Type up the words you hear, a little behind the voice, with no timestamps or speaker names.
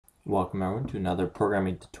Welcome everyone to another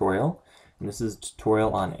programming tutorial, and this is a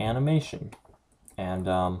tutorial on animation. And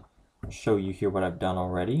I'll show you here what I've done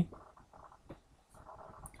already.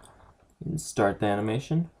 You can start the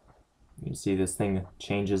animation. You can see this thing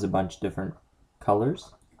changes a bunch of different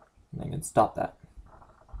colors, and I can stop that.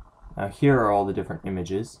 Now here are all the different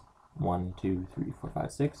images, 1, 2, 3, 4,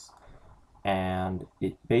 5, 6, and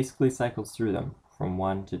it basically cycles through them from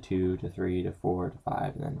 1 to 2 to 3 to 4 to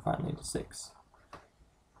 5 and then finally to 6.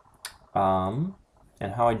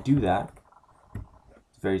 And how I do that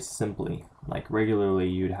is very simply. Like regularly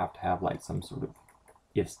you'd have to have like some sort of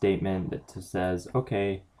if statement that says,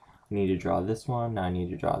 okay, I need to draw this one, I need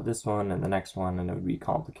to draw this one, and the next one, and it would be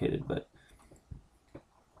complicated. But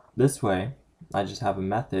this way, I just have a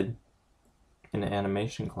method in an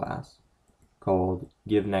animation class called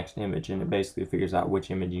giveNextImage, and it basically figures out which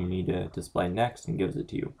image you need to display next and gives it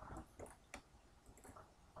to you.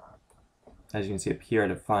 As you can see up here, I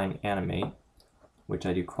define animate, which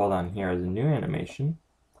I do call down here as a new animation,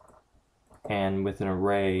 and with an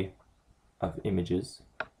array of images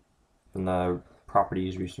from the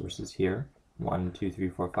properties resources here, 1, 2, 3,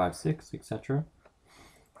 4, 5, 6, etc.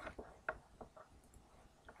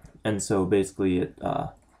 And so basically it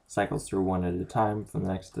cycles through one at a time from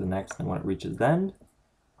the next to the next, and when it reaches the end,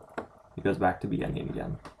 it goes back to beginning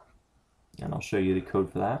again. And I'll show you the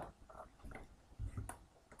code for that.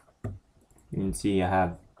 You can see I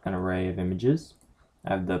have an array of images.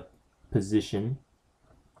 I have the position,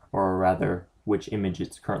 or rather which image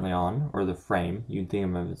it's currently on, or the frame. You can think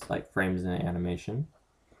of them as like frames in an animation.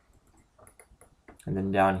 And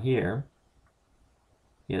then down here,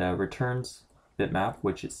 it returns bitmap,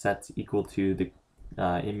 which it sets equal to the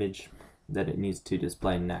image that it needs to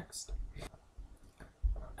display next.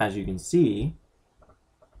 As you can see,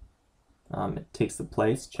 it takes the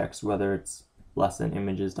place, checks whether it's less than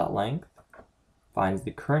images.length, finds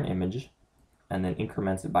the current image, and then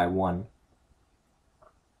increments it by 1.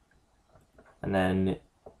 And then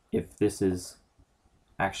if this is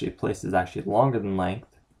actually place is actually longer than length,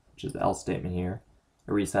 which is the else statement here,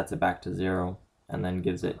 it resets it back to 0 and then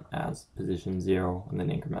gives it as position 0 and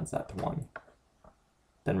then increments that to 1.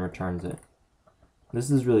 Then returns it.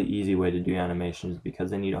 This is a really easy way to do animations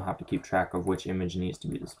because then you don't have to keep track of which image needs to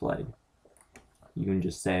be displayed. You can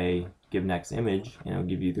just say giveNextImage and it'll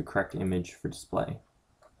give you the correct image for display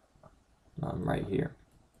right here.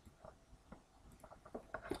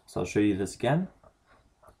 So I'll show you this again,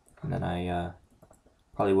 and then I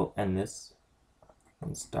probably will end this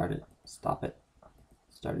and start it, stop it,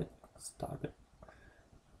 start it, stop it.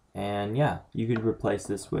 And yeah, you could replace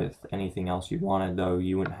this with anything else you wanted, though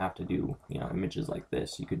you wouldn't have to do, images like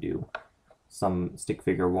this. You could do some stick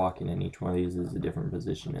figure walking, and each one of these is a different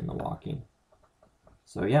position in the walking.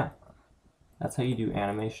 So yeah, that's how you do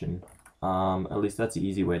animation. At least that's the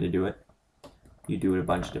easy way to do it. You do it a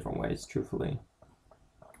bunch of different ways, truthfully.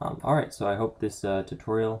 Alright, so I hope this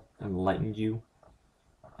tutorial enlightened you,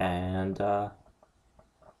 and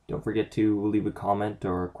don't forget to leave a comment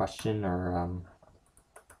or a question or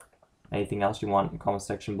anything else you want in the comment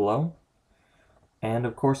section below. And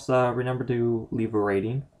of course, remember to leave a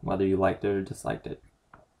rating, whether you liked it or disliked it.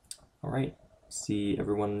 Alright, see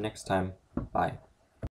everyone next time. Bye.